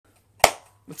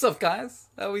What's up, guys?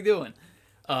 How we doing?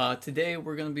 Today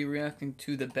we're gonna be reacting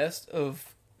to the best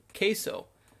of CaseO.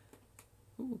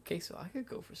 Ooh, CaseO. I could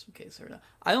go for some CaseO right now.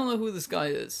 I don't know who this guy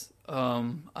is.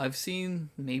 I've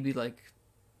seen maybe like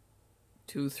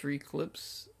 2-3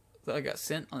 clips that I got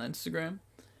sent on Instagram,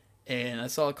 and I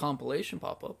saw a compilation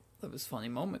pop up of his funny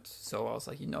moments. So I was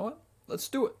like, you know what? Let's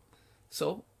do it.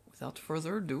 So without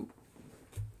further ado,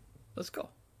 let's go.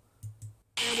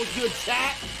 And was good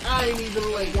chat. I ain't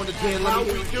even late. 1 to 10. How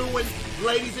we doing,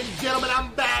 ladies and gentlemen?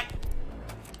 I'm back.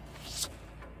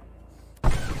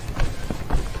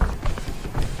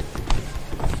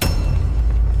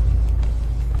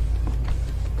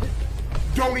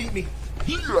 Don't eat me.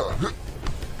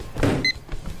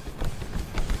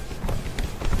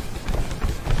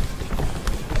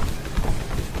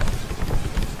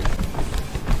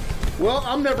 Well,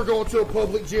 I'm never going to a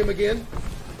public gym again.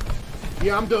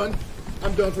 Yeah, I'm done.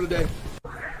 I'm done for the day.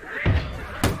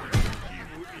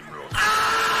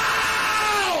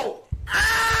 Ow!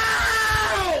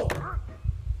 Ow!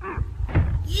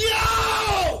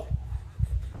 Yo!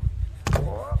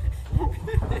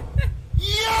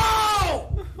 Yo!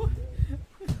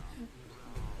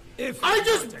 I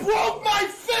just broke my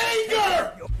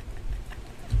finger!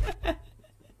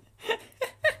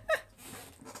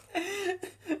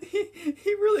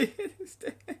 He really hit his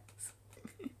dance.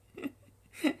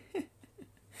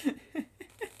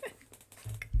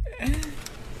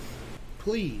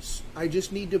 Please, I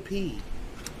just need to pee.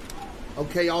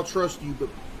 Okay, I'll trust you, but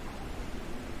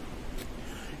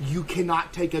you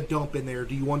cannot take a dump in there.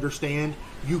 Do you understand?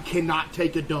 You cannot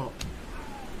take a dump.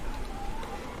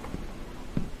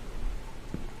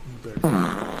 You better.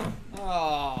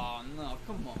 Oh, no,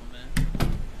 come on, man.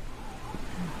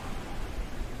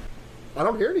 I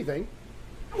don't hear anything.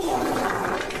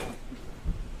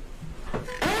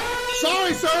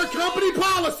 Sorry, sir. Company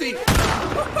policy.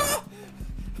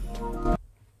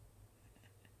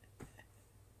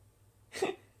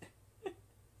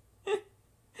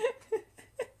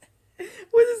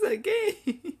 What is that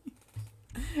game?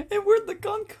 And where'd the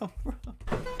gun come from?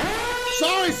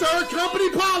 Sorry, sir. Company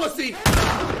policy.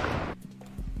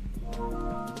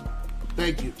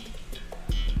 Thank you.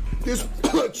 This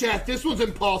chat. This one's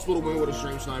impossible to win with a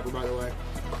stream sniper, by the way.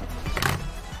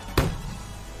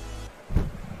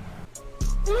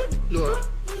 Look,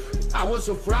 I was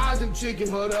a fries and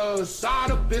chicken, but a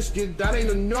side of biscuit, that ain't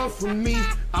enough for me.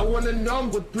 I want a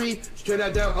number 3, straight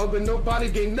out that oven, nobody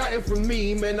get nothing from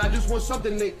me. Man, I just want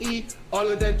something to eat. All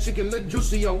of that chicken look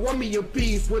juicy, I want me a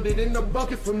piece. Put it in the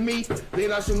bucket for me.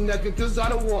 Then I some naked, cause I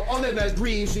don't want all of that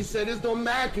grease. She said it's no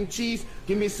mac and cheese.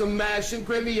 Give me some mash and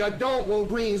gravy, I don't want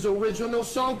greens. Original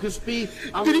song could speak.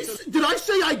 Did I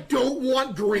say I don't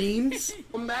want greens?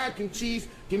 Mac and cheese.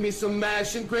 Give me some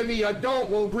mash and gravy, I don't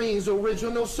want greens.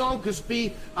 Original song could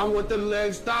speak. I want the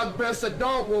legs, stock breasts, I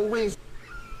don't want wings.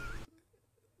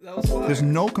 There's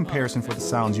no comparison for the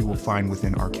sounds you will find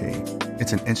within arcade.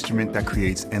 It's an instrument that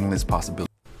creates endless possibilities.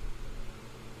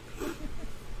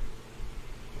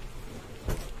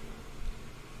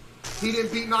 He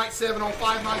didn't beat Night 7 on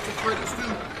 5 Nights at Freddy's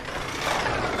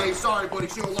 2. Hey, sorry, buddy,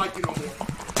 she don't like you no more.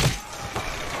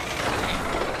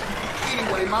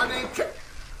 Anyway, my name...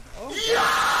 Yo!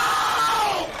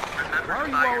 Why are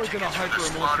you always in a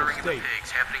hyper-emotional state?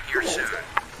 Happening here soon.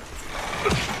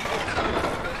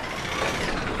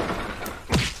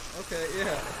 Okay,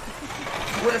 yeah.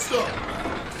 Rest up.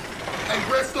 Hey,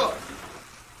 rest up.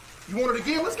 You want it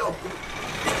again? Let's go.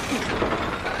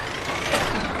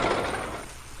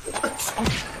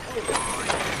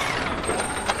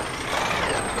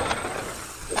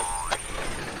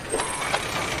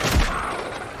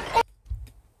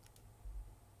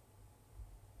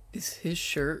 Is his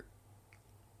shirt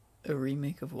a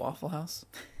remake of Waffle House?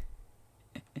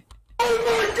 Oh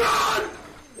my god!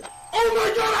 Oh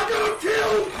my god, I got him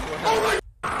killed! Oh my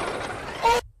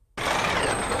oh.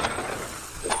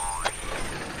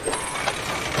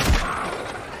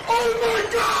 Oh my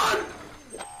god!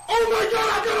 Oh my god,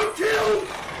 I got him killed!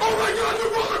 Oh my god, the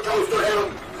roller coaster hit him!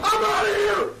 I'm out of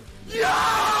here! Yo!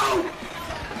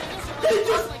 He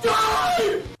just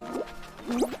died!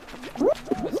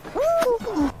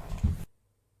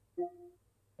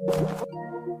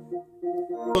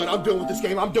 I'm done with this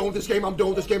game. I'm done with this game. I'm done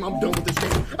with this game. I'm done with this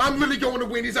game. I'm really going to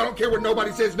Wendy's. I don't care what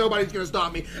nobody says. Nobody's going to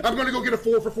stop me. I'm going to go get a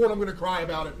 4 for 4 and I'm going to cry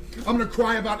about it. I'm going to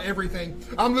cry about everything.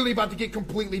 I'm really about to get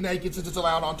completely naked since it's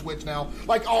allowed on Twitch now.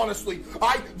 Like, honestly,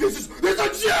 this is a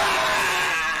joke!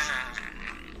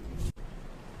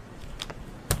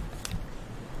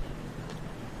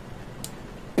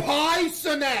 Pie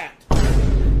Sanat!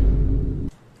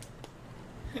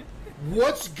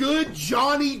 What's good,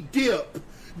 Johnny Dip?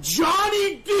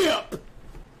 Johnny Dip!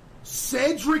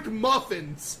 Cedric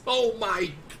Muffins. Oh my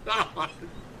god.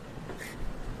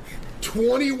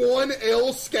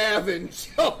 21L Scavenge.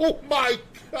 Oh my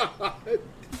god.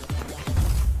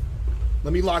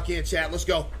 Let me lock in, chat. Let's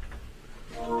go.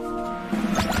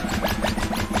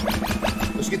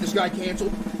 Let's get this guy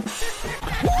canceled.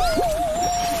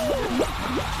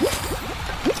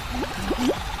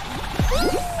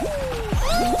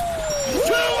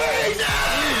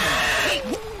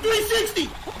 360!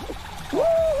 No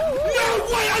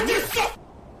way, I just saw.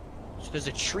 So there's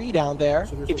a tree down there.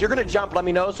 If you're gonna jump, let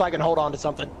me know so I can hold on to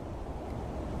something.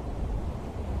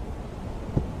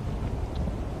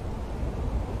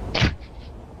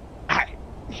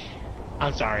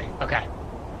 I'm sorry. Okay.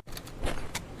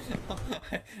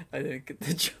 I didn't get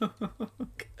the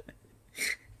joke.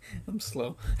 I'm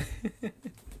slow.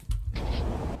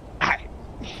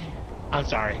 I'm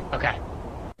sorry. Okay.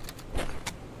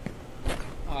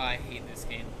 Oh, I hate this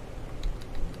game.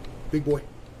 Big boy.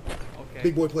 Okay.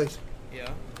 Big boy plays.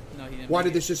 Yeah. No, he didn't. Why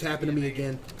did this just happen to me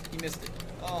again? He missed it.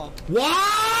 Oh.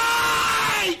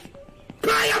 Why?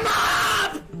 Pay him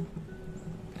up!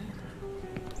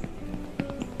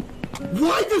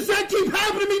 Why does that keep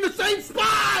happening to me in the same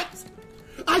spot?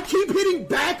 I keep hitting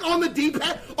back on the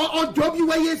D-pad, on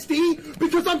WASD,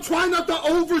 because I'm trying not to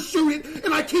overshoot it,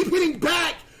 and I keep hitting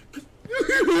back.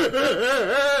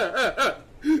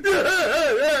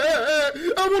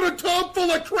 I want a tub full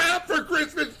of crap for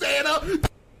Christmas, Santa.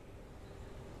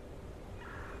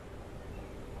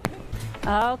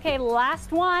 Okay,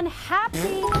 last one. Happy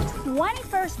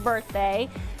 21st birthday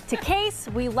to Case.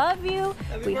 We love you.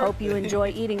 We hope you enjoy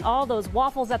eating all those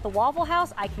waffles at the Waffle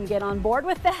House. I can get on board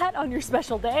with that on your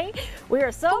special day. We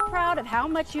are so proud of how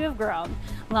much you have grown.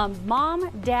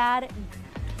 Mom, Dad,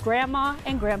 Grandma,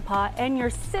 and Grandpa, and your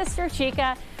sister,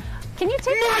 Chica. Can you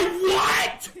take my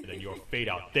what? Then your fate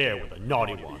out there with the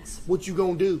naughty ones. What you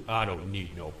gonna do? I don't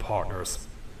need no partners.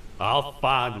 I'll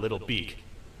find Little Beak,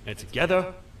 and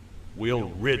together, we'll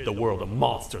rid the world of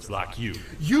monsters like you.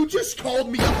 You just called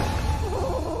me a...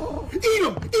 Eat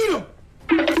him! Eat him!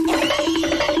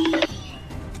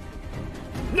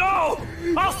 No!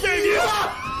 I'll save you!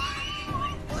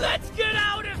 Let's get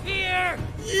out of here!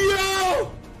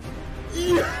 Yo!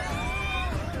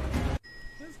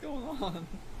 What's going on?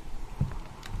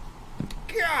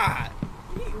 God!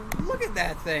 Look at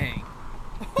that thing!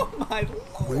 Oh my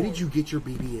lord! Where did you get your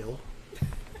BBL?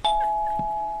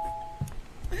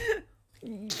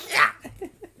 Yeah!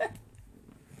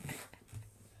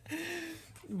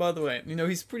 By the way, you know,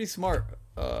 he's pretty smart.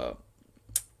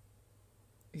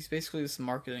 He's basically just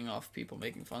marketing off people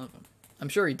making fun of him. I'm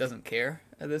sure he doesn't care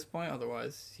at this point,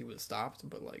 otherwise he would have stopped,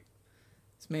 but like,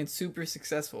 this man's super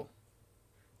successful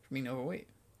for being overweight.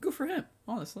 Good for him,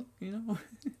 honestly, you know?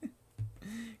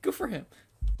 Good for him.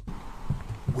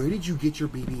 Where did you get your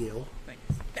BBL? Thanks.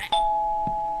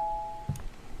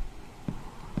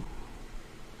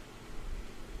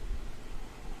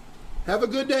 Have a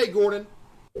good day, Gordon.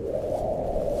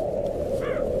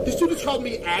 This dude just called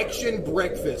me Action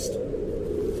Breakfast.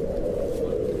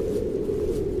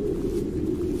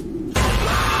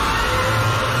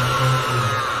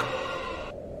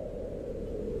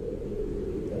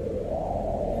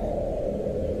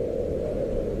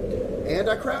 And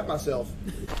I crap myself.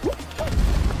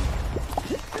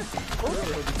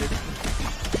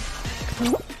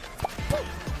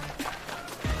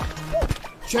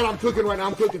 Chad, I'm cooking right now.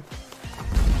 I'm cooking.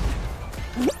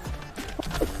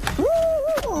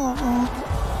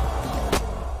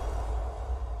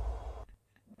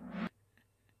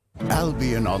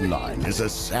 Albion Online is a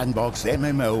sandbox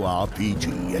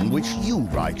MMORPG in which you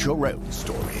write your own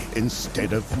story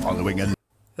instead of following a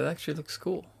That actually looks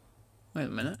cool. Wait a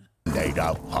minute. laid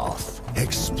out path.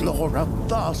 Explore a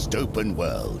vast open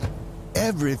world.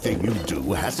 Everything you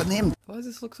do has an impact. Why does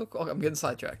this look so cool? Okay, I'm getting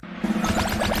sidetracked.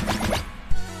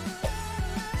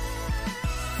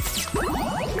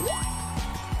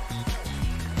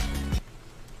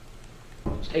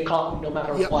 Stay calm no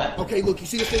matter what. Okay, look, you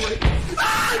see this thing right here?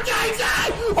 Ah,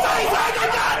 Jason!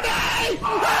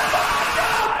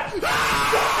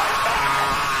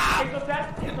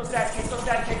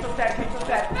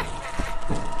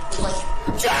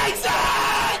 Jason!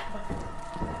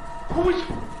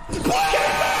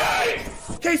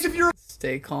 Case, if you're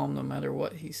Stay calm no matter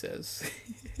what he says.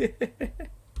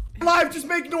 alive, just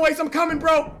make noise. I'm coming,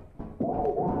 bro.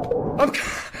 I'm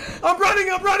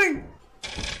running.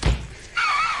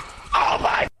 Oh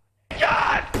my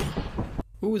god!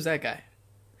 Who was that guy?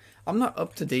 I'm not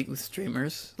up to date with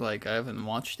streamers. Like, I don't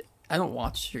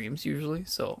watch streams usually,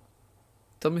 so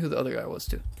tell me who the other guy was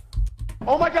too.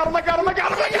 Oh my god! Oh my god!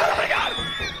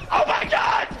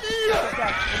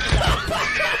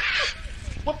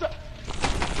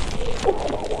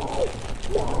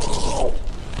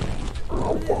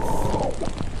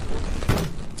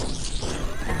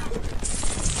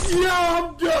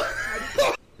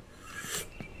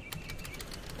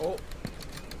 Oh.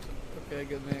 Okay,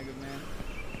 good man, good man.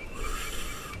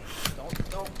 Don't.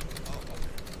 Oh.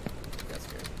 That's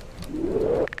good.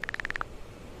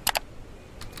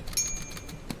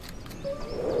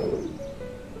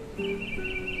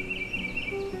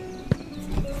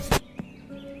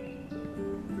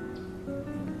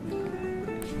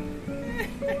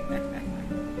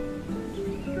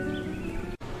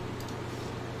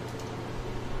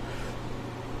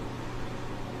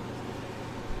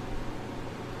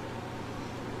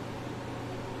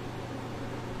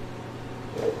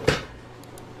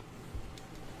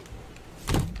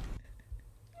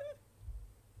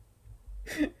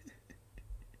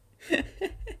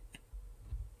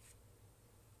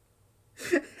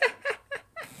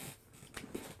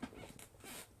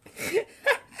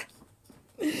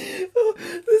 Oh,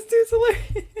 this dude's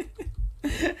hilarious.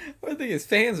 I think his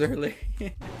fans are hilarious.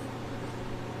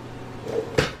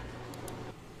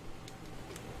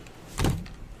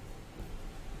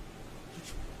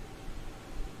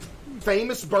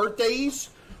 Famous birthdays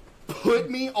put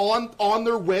me on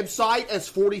their website as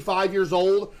 45 years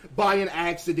old by an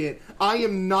accident. I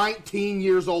am 19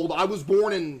 years old. I was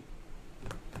born in...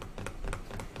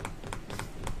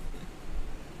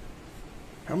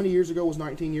 How many years ago was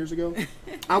 19 years ago?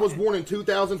 I was born in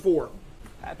 2004.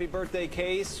 Happy birthday,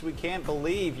 Case. We can't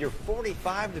believe you're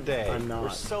 45 today. I'm not. We're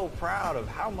so proud of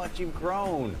how much you've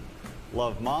grown.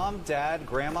 Love Mom, Dad,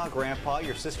 Grandma, Grandpa,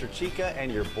 your sister Chica, and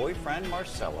your boyfriend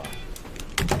Marcella.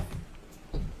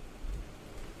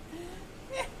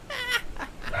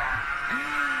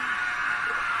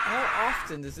 How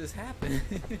often does this happen?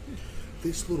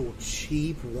 This little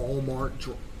cheap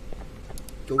Walmart...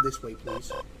 Go this way,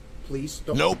 please. Please.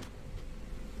 Don't. Nope.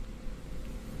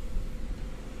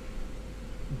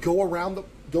 Go around the...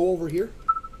 Go over here.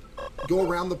 Go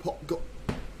around the... Go...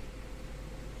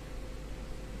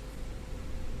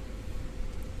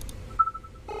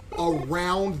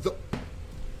 Around the...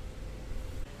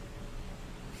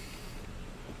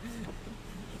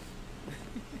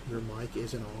 Your mic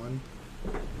isn't on?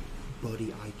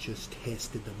 Buddy, I just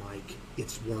tested the mic.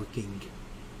 It's working.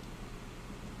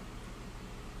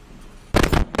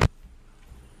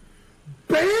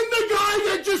 Ban the guy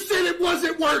that just said it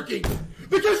wasn't working!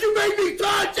 Because you made me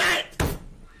touch it!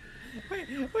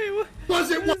 Wait, what? Was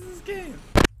it What is this game?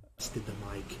 Tested the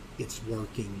mic. It's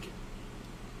working.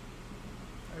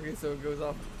 Okay, so it goes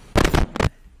off.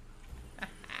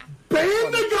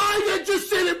 Ban the guy that just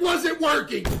said it wasn't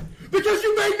working! Because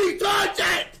you made me touch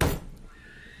it!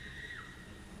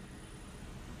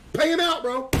 Pay him out,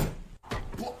 bro.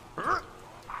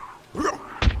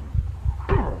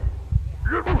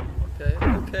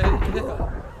 Okay, yeah.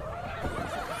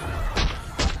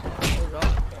 Oh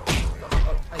god.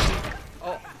 Oh, I think.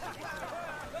 Oh.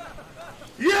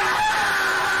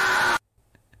 Yeah!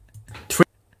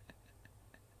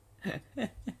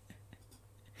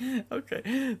 Okay,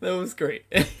 that was great.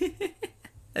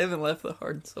 I haven't laughed that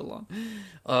hard in so long.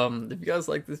 If you guys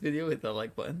like this video, hit that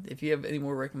like button. If you have any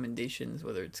more recommendations,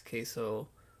 whether it's CaseO,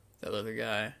 that other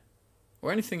guy,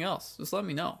 or anything else, just let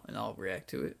me know, and I'll react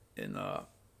to it. And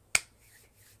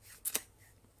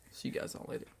see you guys all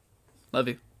later. Love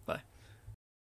you.